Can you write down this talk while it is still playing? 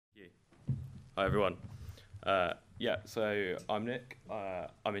Hi everyone. So I'm Nick.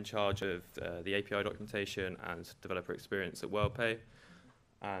 I'm in charge of the API documentation and developer experience at WorldPay.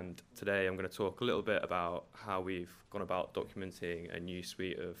 And today I'm going to talk a little bit about how we've gone about documenting a new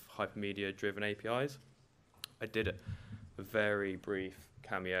suite of hypermedia-driven APIs. I did a very brief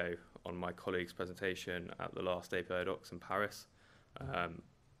cameo on my colleague's presentation at the last API Docs in Paris.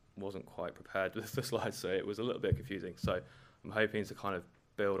 Wasn't quite prepared with the slides, so it was a little bit confusing. So I'm hoping to kind of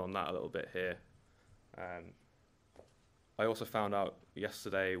build on that a little bit here. I also found out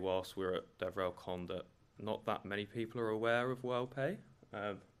yesterday whilst we were at DevRelCon that not that many people are aware of WorldPay.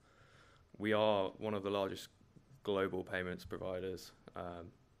 We are one of the largest global payments providers,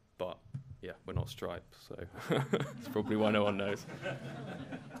 but yeah, we're not Stripe, so that's probably why no one knows.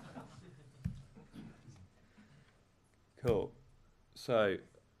 Cool. So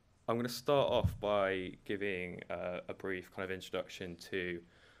I'm going to start off by giving a brief kind of introduction to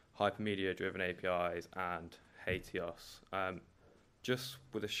hypermedia-driven APIs and HTOS. Just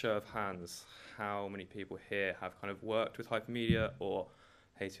with a show of hands, how many people here have kind of worked with hypermedia or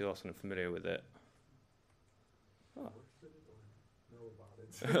HTOS and are familiar with it? Oh.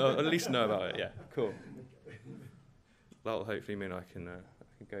 At least know about it, yeah, cool. That'll hopefully mean I can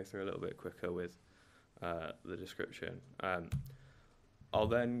go through a little bit quicker with the description. I'll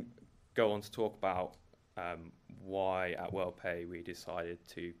then go on to talk about why at WorldPay we decided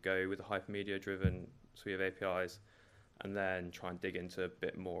to go with a hypermedia-driven suite of APIs, and then try and dig into a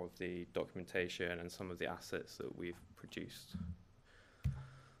bit more of the documentation and some of the assets that we've produced.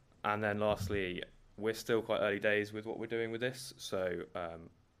 And then lastly, we're still quite early days with what we're doing with this, so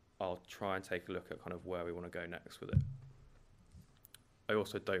I'll try and take a look at kind of where we want to go next with it. I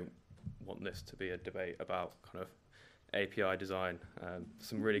also don't want this to be a debate about kind of API design.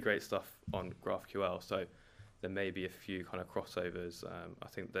 Some really great stuff on GraphQL, so there may be a few kind of crossovers. I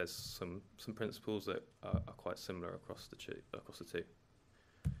think there's some principles that are quite similar across the two.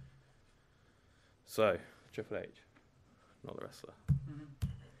 So Triple H, not the wrestler.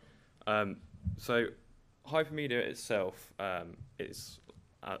 Mm-hmm. So hypermedia itself is,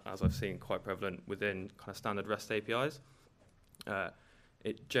 as I've seen, quite prevalent within kind of standard REST APIs.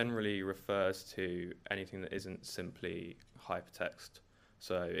 It generally refers to anything that isn't simply hypertext.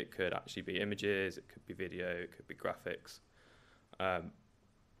 So it could actually be images, it could be video, it could be graphics.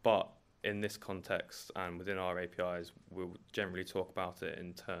 But in this context and within our APIs, we'll generally talk about it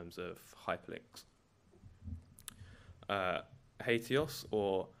in terms of hyperlinks. HTOS,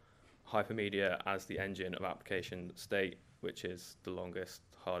 or hypermedia as the engine of application state, which is the longest,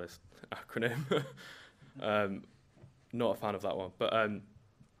 hardest acronym. Not a fan of that one, but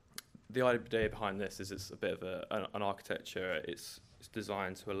the idea behind this is it's a bit of an architecture. It's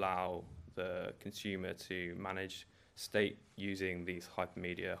designed to allow the consumer to manage state using these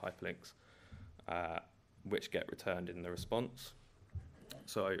hypermedia hyperlinks, which get returned in the response.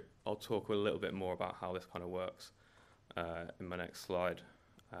 So I'll talk a little bit more about how this kind of works in my next slide.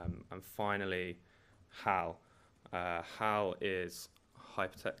 And finally, HAL. HAL is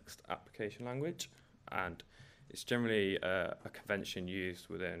hypertext application language, and it's generally a convention used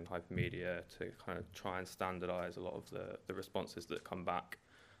within hypermedia to kind of try and standardize a lot of the responses that come back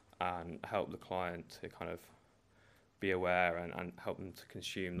and help the client to kind of be aware and help them to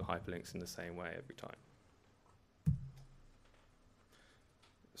consume the hyperlinks in the same way every time.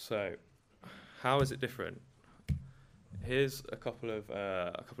 So how is it different? Here's a couple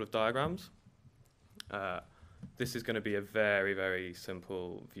of diagrams. This is going to be a very, very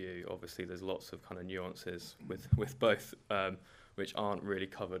simple view. Obviously, there's lots of kind of nuances with both, which aren't really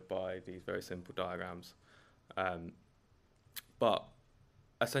covered by these very simple diagrams. But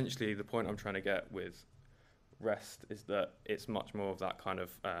essentially, the point I'm trying to get with REST is that it's much more of that kind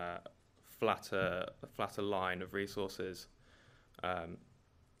of flatter line of resources.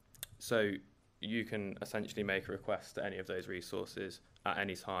 So you can essentially make a request to any of those resources at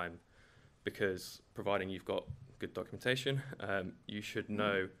any time, because providing you've got good documentation, you should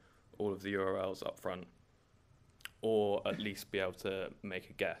know all of the URLs up front, or at least be able to make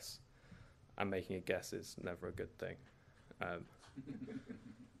a guess. And making a guess is never a good thing.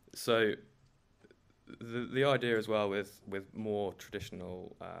 So the idea as well with more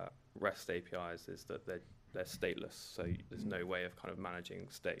traditional REST APIs is that they're stateless, so there's no way of kind of managing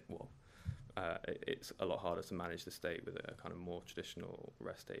state. Well, it's a lot harder to manage the state with a kind of more traditional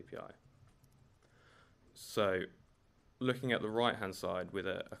REST API. So looking at the right-hand side with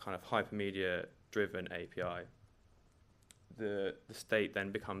a kind of hypermedia-driven API, the state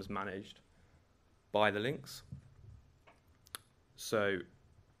then becomes managed by the links. So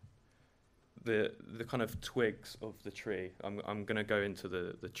the kind of twigs of the tree. I'm going to go into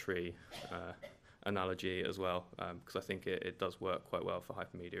the tree analogy as well, because I think it does work quite well for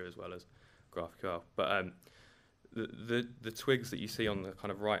Hypermedia as well as GraphQL. But the twigs that you see on the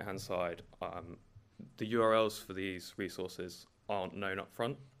kind of right-hand side, the URLs for these resources aren't known up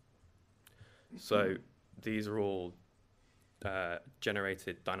front. So these are all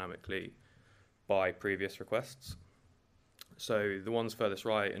generated dynamically by previous requests. So the ones furthest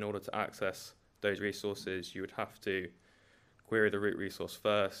right, in order to access those resources, you would have to query the root resource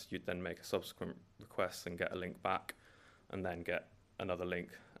first. You'd then make a subsequent request and get a link back, and then get another link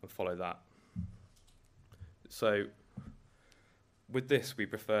and follow that. So with this, we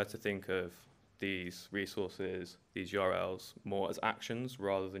prefer to think of these resources, these URLs, more as actions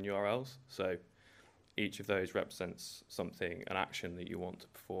rather than URLs. So each of those represents something, an action that you want to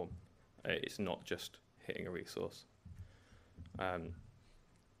perform. It's not just hitting a resource.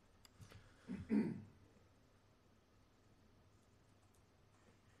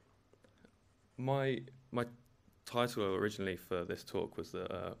 My title originally for this talk was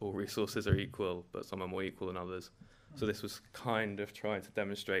that all resources are equal, but some are more equal than others. So this was kind of trying to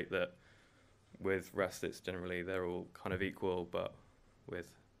demonstrate that with REST, it's generally they're all kind of equal, but with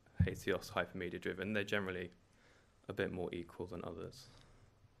Hateos hypermedia driven, they're generally a bit more equal than others.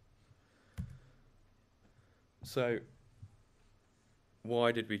 So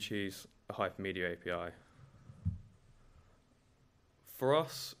why did we choose a Hypermedia API? For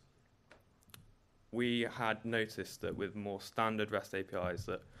us, we had noticed that with more standard REST APIs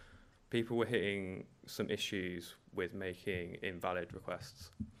that people were hitting some issues with making invalid requests.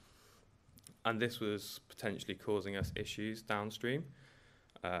 And this was potentially causing us issues downstream.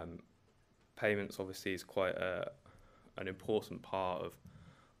 Payments obviously is quite an important part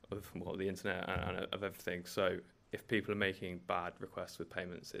of well, the internet and of everything. So if people are making bad requests with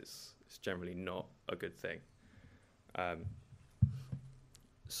payments, it's generally not a good thing.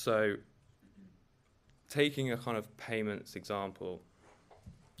 So taking a kind of payments example,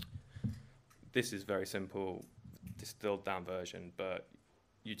 this is very simple, distilled down version, but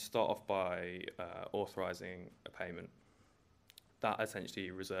you'd start off by authorizing a payment. That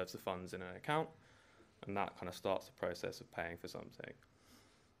essentially reserves the funds in an account, and that kind of starts the process of paying for something.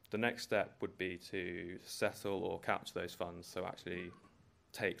 The next step would be to settle or capture those funds, so actually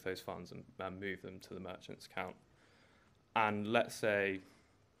take those funds and move them to the merchant's account. And let's say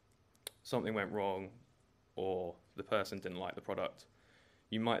something went wrong or the person didn't like the product,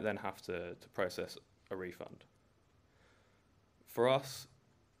 you might then have to process a refund. For us,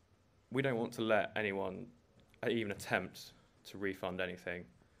 we don't want to let anyone even attempt to refund anything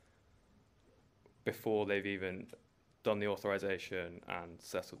before they've even done the authorization and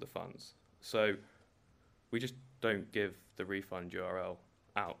settled the funds. So we just don't give the refund URL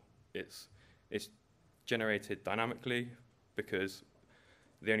out. It's generated dynamically because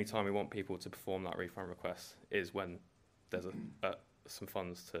the only time we want people to perform that refund request is when there's some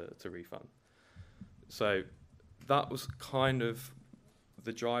funds to refund. So that was kind of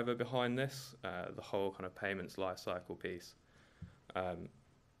the driver behind this, the whole kind of payments lifecycle piece.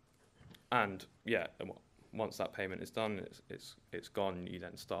 And yeah, once that payment is done, it's gone. You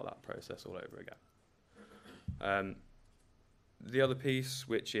then start that process all over again. The other piece,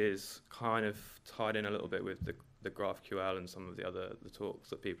 which is kind of tied in a little bit with the GraphQL and some of the talks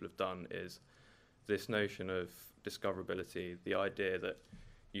that people have done, is this notion of discoverability, the idea that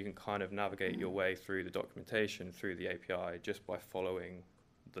you can kind of navigate your way through the documentation, through the API, just by following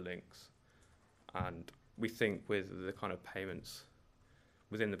the links. And we think with the kind of payments,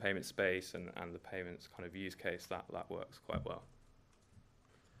 within the payment space and the payments kind of use case, that works quite well.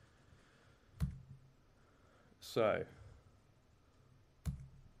 So,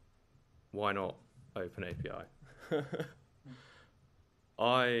 why not OpenAPI?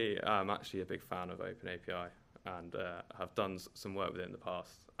 I am actually a big fan of OpenAPI and have done some work with it in the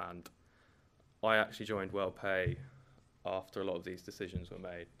past. And I actually joined WellPay after a lot of these decisions were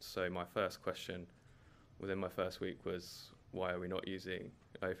made. So my first question within my first week was, why are we not using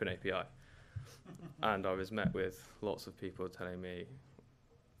OpenAPI? And I was met with lots of people telling me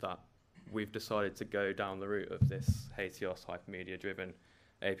that we've decided to go down the route of this Hateos hypermedia-driven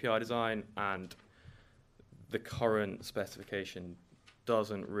API design, and the current specification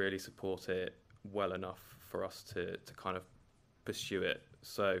doesn't really support it well enough for us to kind of pursue it.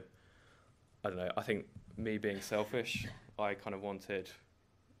 So, I don't know, I think me being selfish, I kind of wanted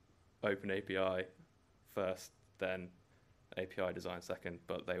OpenAPI first, then API design second,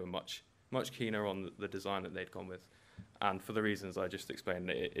 but they were much keener on the design that they'd gone with. And for the reasons I just explained,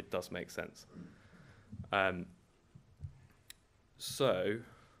 it does make sense. So,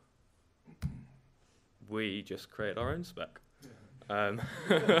 we just created our own spec.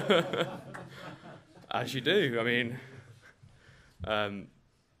 As you do. I mean,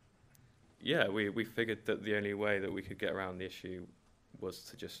 yeah, we figured that the only way that we could get around the issue was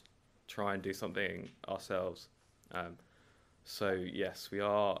to just try and do something ourselves. So yes, we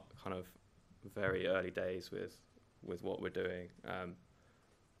are kind of very early days with what we're doing,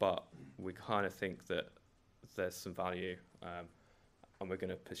 but we kind of think that there's some value, and we're going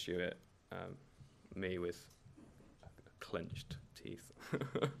to pursue it. Me with clenched teeth.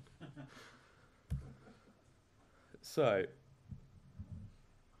 So,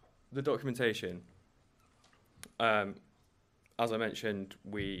 the documentation. As I mentioned,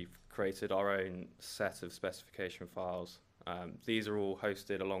 we've created our own set of specification files. These are all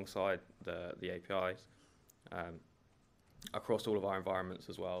hosted alongside the APIs across all of our environments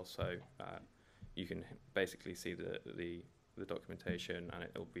as well. So you can basically see the documentation, and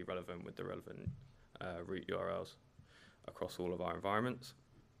it will be relevant with the relevant root URLs across all of our environments.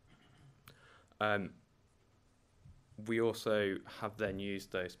 We also have then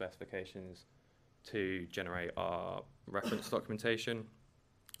used those specifications to generate our reference documentation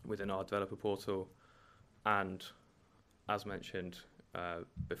within our developer portal, and as mentioned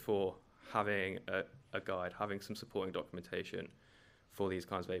before, having a guide, having some supporting documentation for these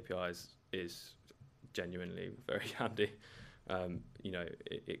kinds of APIs is genuinely very handy. You know,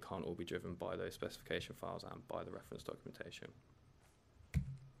 it can't all be driven by those specification files and by the reference documentation.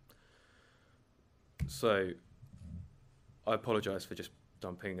 So I apologize for just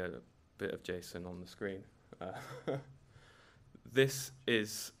dumping a bit of JSON on the screen. This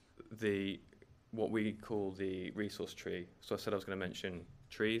is what we call the resource tree. So I said I was going to mention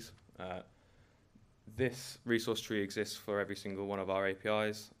trees. This resource tree exists for every single one of our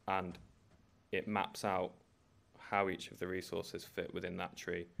APIs, and it maps out how each of the resources fit within that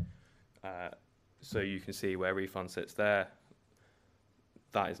tree. So you can see where refund sits there.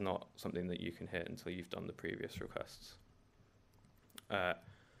 That is not something that you can hit until you've done the previous requests.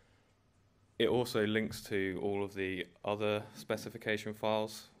 It also links to all of the other specification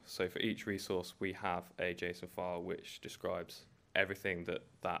files. So for each resource, we have a JSON file which describes everything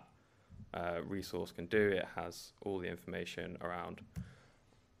that resource can do. It has all the information around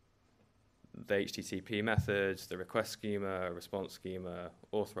the HTTP methods, the request schema, response schema,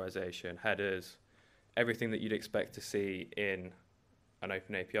 authorization, headers, everything that you'd expect to see in an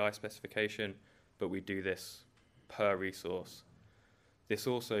OpenAPI specification, but we do this per resource. This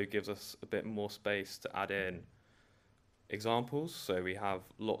also gives us a bit more space to add in examples. So we have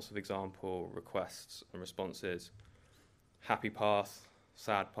lots of example requests and responses, happy path,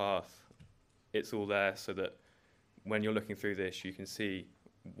 sad path. It's all there so that when you're looking through this, you can see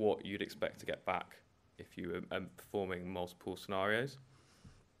what you'd expect to get back if you were performing multiple scenarios.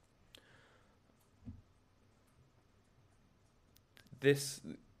 This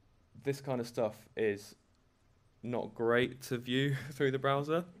kind of stuff is not great to view through the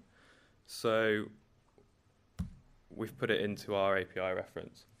browser, so we've put it into our API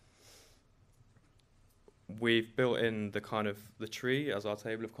reference. We've built in the tree as our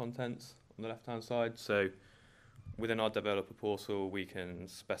table of contents on the left-hand side. So within our developer portal, we can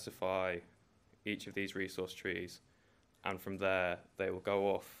specify each of these resource trees, and from there they will go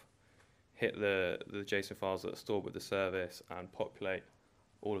off, hit the JSON files that are stored with the service, and populate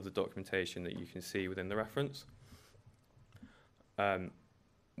all of the documentation that you can see within the reference.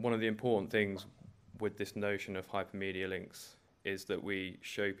 One of the important things with this notion of hypermedia links is that we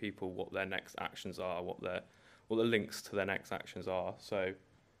show people what their next actions are, what the links to their next actions are. So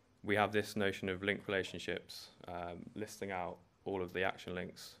we have this notion of link relationships, listing out all of the action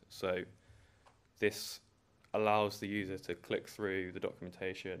links. So this allows the user to click through the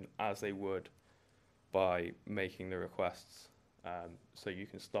documentation as they would by making the requests. So you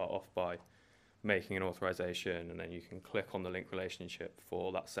can start off by making an authorization, and then you can click on the link relationship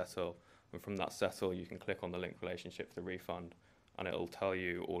for that settle, and from that settle you can click on the link relationship for the refund, and it'll tell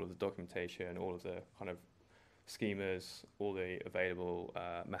you all of the documentation, all of the kind of schemas, all the available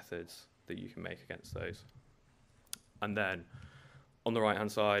methods that you can make against those. And then on the right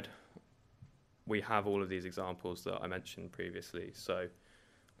hand side we have all of these examples that I mentioned previously. So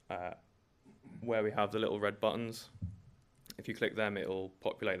where we have the little red buttons, if you click them, it'll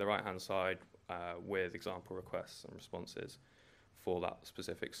populate the right hand side with example requests and responses for that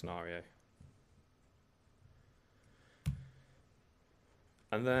specific scenario.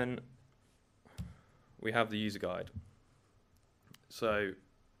 And then we have the user guide. So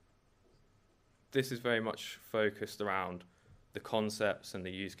this is very much focused around the concepts and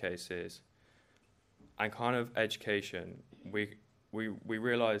the use cases and kind of education. We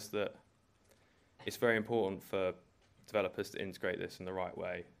realized that it's very important for developers to integrate this in the right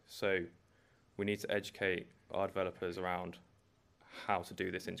way. So we need to educate our developers around how to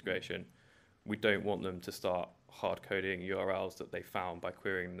do this integration. We don't want them to start hard coding URLs that they found by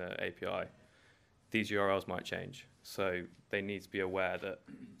querying the API. These URLs might change, so they need to be aware that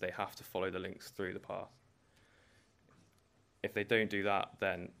they have to follow the links through the path. If they don't do that,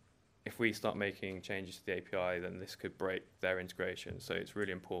 then if we start making changes to the API, then this could break their integration. So it's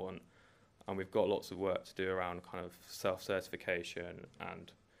really important. And we've got lots of work to do around kind of self-certification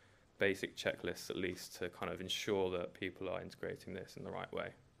and basic checklists, at least, to kind of ensure that people are integrating this in the right way.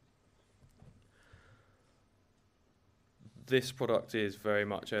 This product is very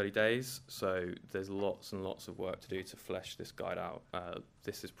much early days, so there's lots and lots of work to do to flesh this guide out.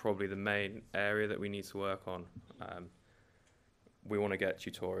 This is probably the main area that we need to work on. We want to get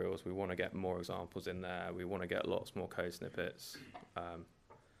tutorials, we want to get more examples in there, we want to get lots more code snippets.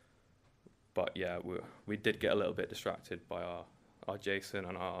 But yeah, we did get a little bit distracted by our JSON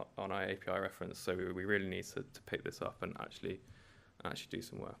and our API reference, so we really need to pick this up and actually do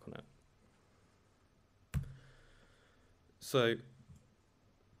some work on it. So,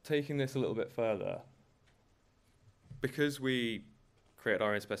 taking this a little bit further, because we created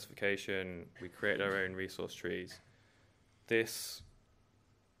our own specification, we created our own resource trees, this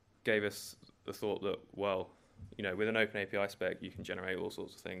gave us the thought that, well, you know, with an OpenAPI spec, you can generate all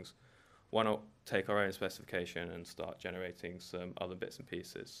sorts of things. Why not take our own specification and start generating some other bits and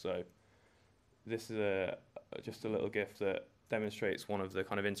pieces? So this is just a little GIF that demonstrates one of the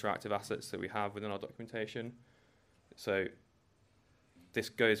kind of interactive assets that we have within our documentation. So this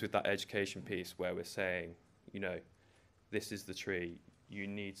goes with that education piece where we're saying, you know, this is the tree. You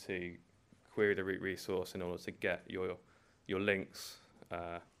need to query the root resource in order to get your links.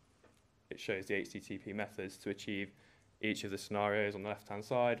 It shows the HTTP methods to achieve each of the scenarios on the left-hand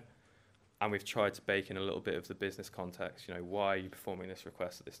side. And we've tried to bake in a little bit of the business context. You know, why are you performing this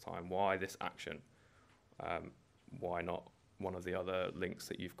request at this time? Why this action? Why not one of the other links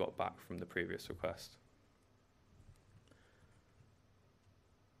that you've got back from the previous request?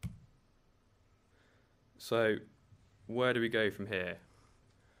 So where do we go from here?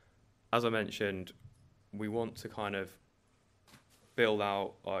 As I mentioned, we want to kind of build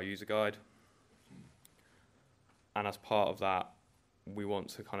out our user guide. And as part of that, we want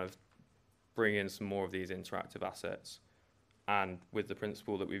to kind of bring in some more of these interactive assets. And with the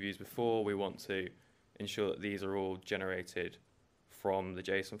principle that we've used before, we want to ensure that these are all generated from the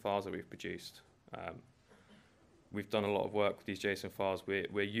JSON files that we've produced. We've done a lot of work with these JSON files.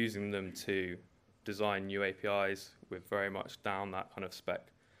 We're using them to design new APIs. We're very much down that kind of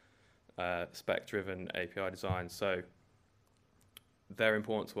spec-driven API design. So they're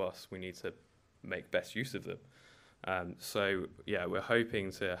important to us. We need to make best use of them. So yeah, we're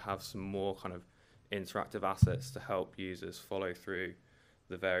hoping to have some more kind of interactive assets to help users follow through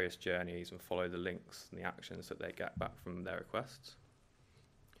the various journeys and follow the links and the actions that they get back from their requests.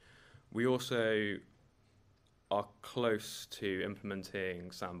 We also are close to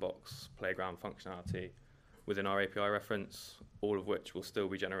implementing sandbox playground functionality within our API reference, all of which will still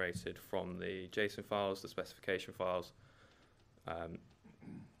be generated from the JSON files, the specification files.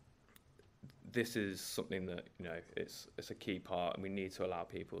 This is something that, you know, it's a key part, and we need to allow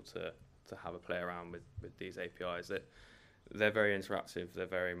people to have a play around with these APIs. They're very interactive, they're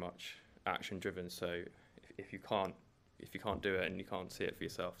very much action driven. So if you can't do it and you can't see it for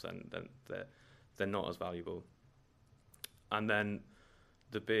yourself, then they're not as valuable. And then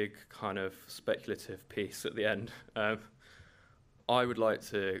the big kind of speculative piece at the end. I would like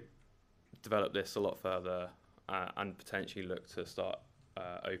to develop this a lot further and potentially look to start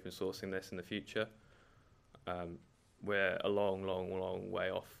open sourcing this in the future. We're a long way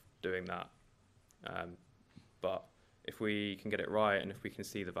off doing that. But if we can get it right and if we can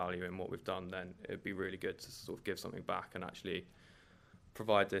see the value in what we've done, then it'd be really good to sort of give something back and actually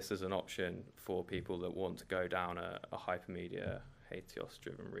provide this as an option for people that want to go down a Hypermedia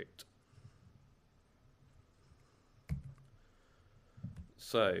Hatios-driven route.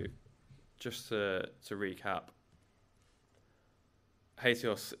 So, just to recap,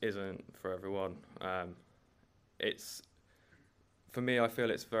 Hatios isn't for everyone. For me, I feel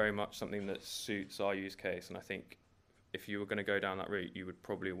it's very much something that suits our use case, and I think if you were going to go down that route, you would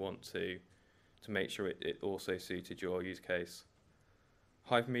probably want to make sure it also suited your use case.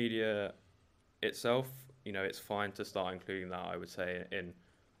 Hypermedia itself, you know, it's fine to start including that, I would say, in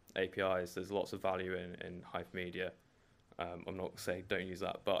APIs. There's lots of value in Hypermedia. I'm not saying don't use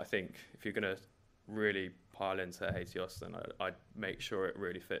that, but I think if you're going to really pile into Hatios, then I'd make sure it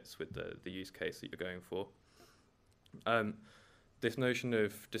really fits with the use case that you're going for. This notion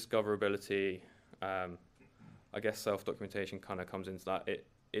of discoverability I guess self-documentation kind of comes into that.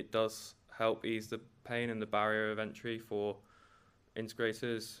 It does help ease the pain and the barrier of entry for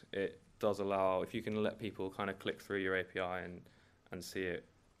integrators. It does allow, if you can let people kind of click through your API and see it,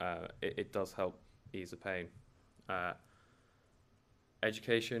 it does help ease the pain.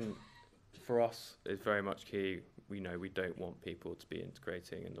 Education for us is very much key. We know we don't want people to be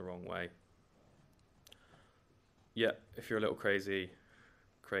integrating in the wrong way. Yeah, if you're a little crazy,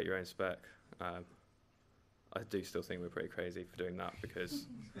 create your own spec. I do still think we're pretty crazy for doing that, because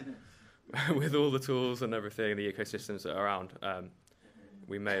with all the tools and everything, the ecosystems that are around,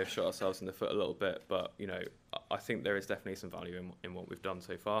 we may have shot ourselves in the foot a little bit, but you know, I think there is definitely some value in what we've done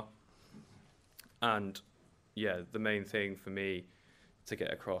so far. And yeah, the main thing for me to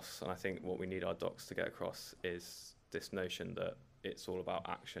get across, and I think what we need our docs to get across, is this notion that it's all about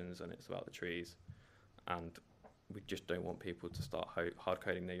actions and it's about the trees, and we just don't want people to start hard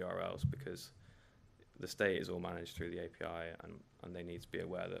coding their URLs, because the state is all managed through the API, and they need to be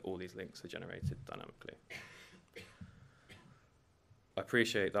aware that all these links are generated dynamically. I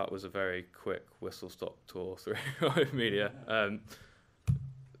appreciate that was a very quick whistle-stop tour through Hypermedia.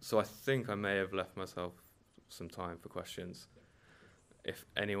 So I think I may have left myself some time for questions. If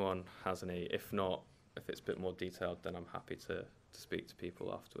anyone has any, if not, if it's a bit more detailed, then I'm happy to speak to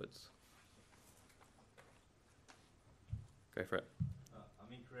people afterwards. Go for it.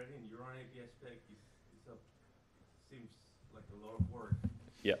 I mean, creating your own API spec seems like a lot of work.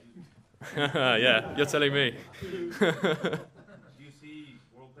 Yeah. Yeah, you're telling me. Do you see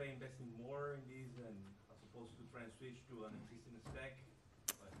WorldPay investing more in these, and as opposed to trying to switch to an existing stack?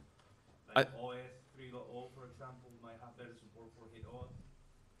 Like OS 3.0, for example, might have better support for HitOS?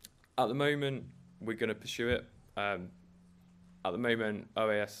 At the moment, we're going to pursue it. At the moment,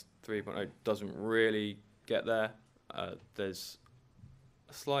 OAS 3.0 doesn't really get there. There's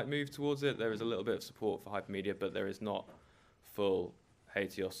a slight move towards it. There is a little bit of support for Hypermedia, but there is not full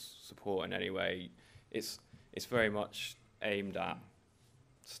HTOS support in any way. It's very much aimed at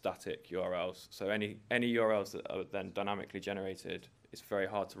static URLs. So any URLs that are then dynamically generated, it's very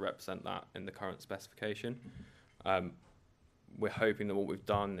hard to represent that in the current specification. We're hoping that what we've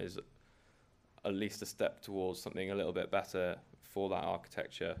done is at least a step towards something a little bit better for that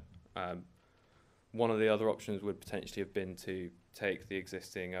architecture. One of the other options would potentially have been to take the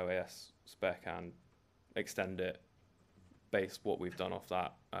existing OAS spec and extend it, base what we've done off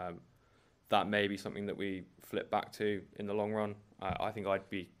that. That may be something that we flip back to in the long run. I think I'd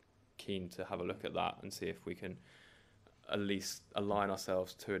be keen to have a look at that and see if we can at least align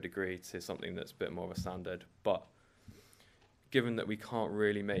ourselves to a degree to something that's a bit more of a standard. But given that we can't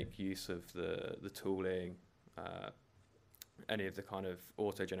really make use of the tooling, any of the kind of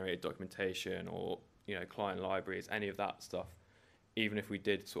auto-generated documentation or client libraries, any of that stuff, even if we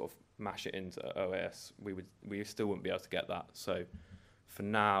did sort of mash it into OAS, we still wouldn't be able to get that. So for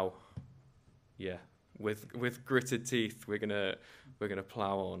now, yeah, with gritted teeth, we're gonna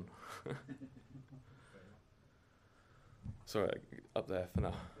plow on. Sorry, up there for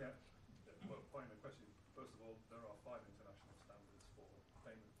now. Yeah. Well, point of question. First of all, there are 5 international standards for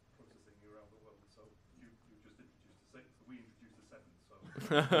payment processing around the world. So you just introduced the 6th. We introduced the 7th. So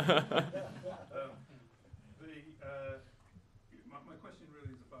my question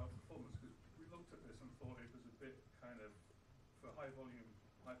really is about performance, because we looked at this and thought it was a bit kind of, for high volume,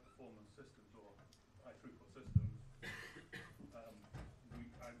 high performance systems or high throughput systems,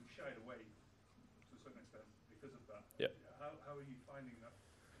 I shied away to a certain extent because of that. Yeah. How are you finding that?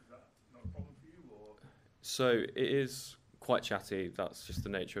 Is that not a problem for you, or? So it is quite chatty. That's just the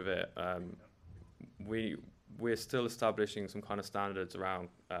nature of it. We're still establishing some kind of standards around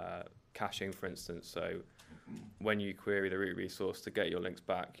caching, for instance. So when you query the root resource to get your links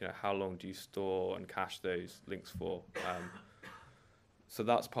back, how long do you store and cache those links for? So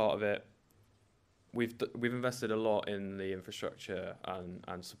that's part of it. We've invested a lot in the infrastructure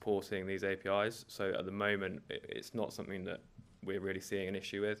and supporting these APIs. So at the moment, it's not something that we're really seeing an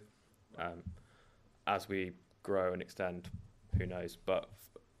issue with. As we grow and extend, who knows? But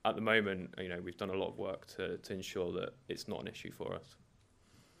at the moment, we've done a lot of work to ensure that it's not an issue for us.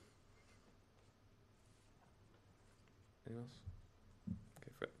 Anyone else?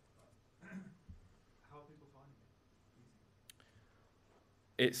 Go for it. How are people finding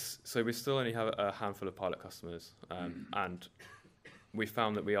it? So we still only have a handful of pilot customers, and we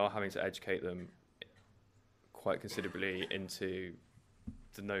found that we are having to educate them quite considerably into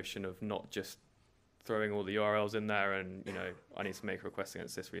the notion of not just throwing all the URLs in there and, I need to make a request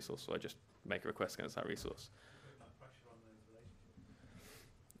against this resource, so I just make a request against that resource. Pressure on the relationship?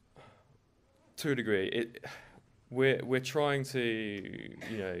 To a degree, We're trying to,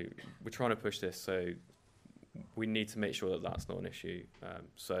 we're trying to push this, so we need to make sure that that's not an issue.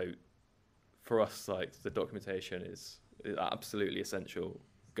 So for us, like, the documentation is absolutely essential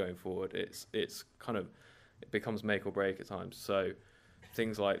going forward. It's kind of, it becomes make or break at times. So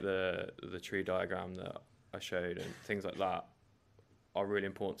things like the tree diagram that I showed and things like that are really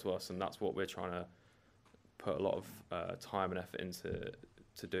important to us, and that's what we're trying to put a lot of time and effort into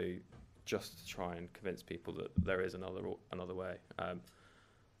to do, just to try and convince people that there is another way.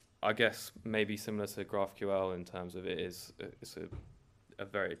 I guess maybe similar to GraphQL in terms of it's a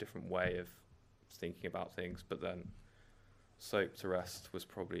very different way of thinking about things, but then SOAP to REST was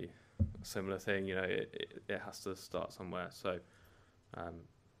probably a similar thing. It has to start somewhere. So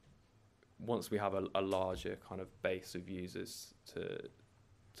once we have a larger kind of base of users to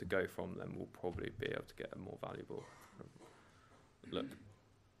go from, then we'll probably be able to get a more valuable look.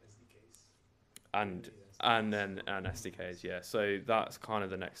 And then SDKs, yeah. So that's kind of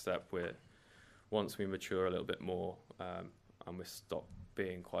the next step. Once we mature a little bit more, and we stop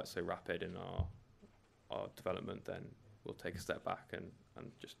being quite so rapid in our development, then we'll take a step back and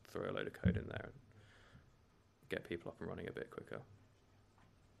just throw a load of code in there and get people up and running a bit quicker.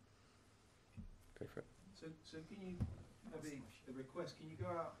 Go for it. So can you, maybe a request, can you go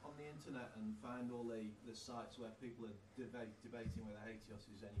out on the internet and find all the sites where people are debating whether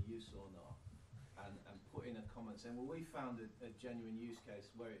HTOS is any use or not, and put in a comment saying, well, we found a genuine use case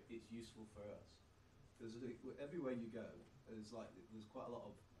where it's useful for us. Because everywhere you go, there's quite a lot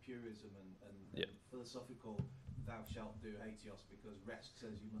of purism and philosophical, thou shalt do HTOS because REST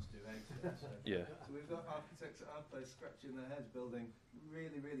says you must do HTOS. So we've got architects at our place scratching their heads building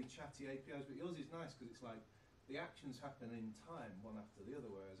really, really chatty APIs, but yours is nice because it's like the actions happen in time, one after the other,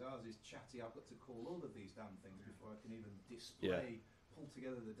 whereas ours is chatty. I've got to call all of these damn things before I can even display, pull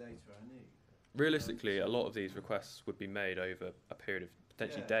together the data I need. Realistically, a lot of these requests would be made over a period of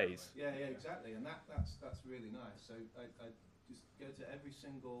potentially days. Yeah, exactly, and that's really nice. So I just go to every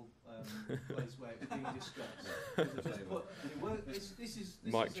single place where it's being discussed. This is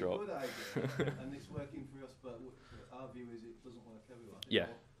a good idea, and it's working for us, but our view is it doesn't work everywhere. Yeah.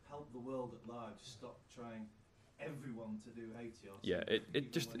 Help the world at large stop trying everyone to do HTOS. Yeah,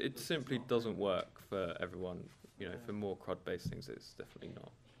 it simply doesn't work for everyone. For more CRUD-based things, it's definitely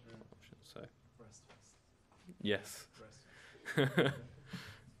not an option. So. Yes.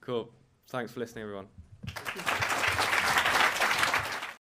 Cool. Thanks for listening, everyone.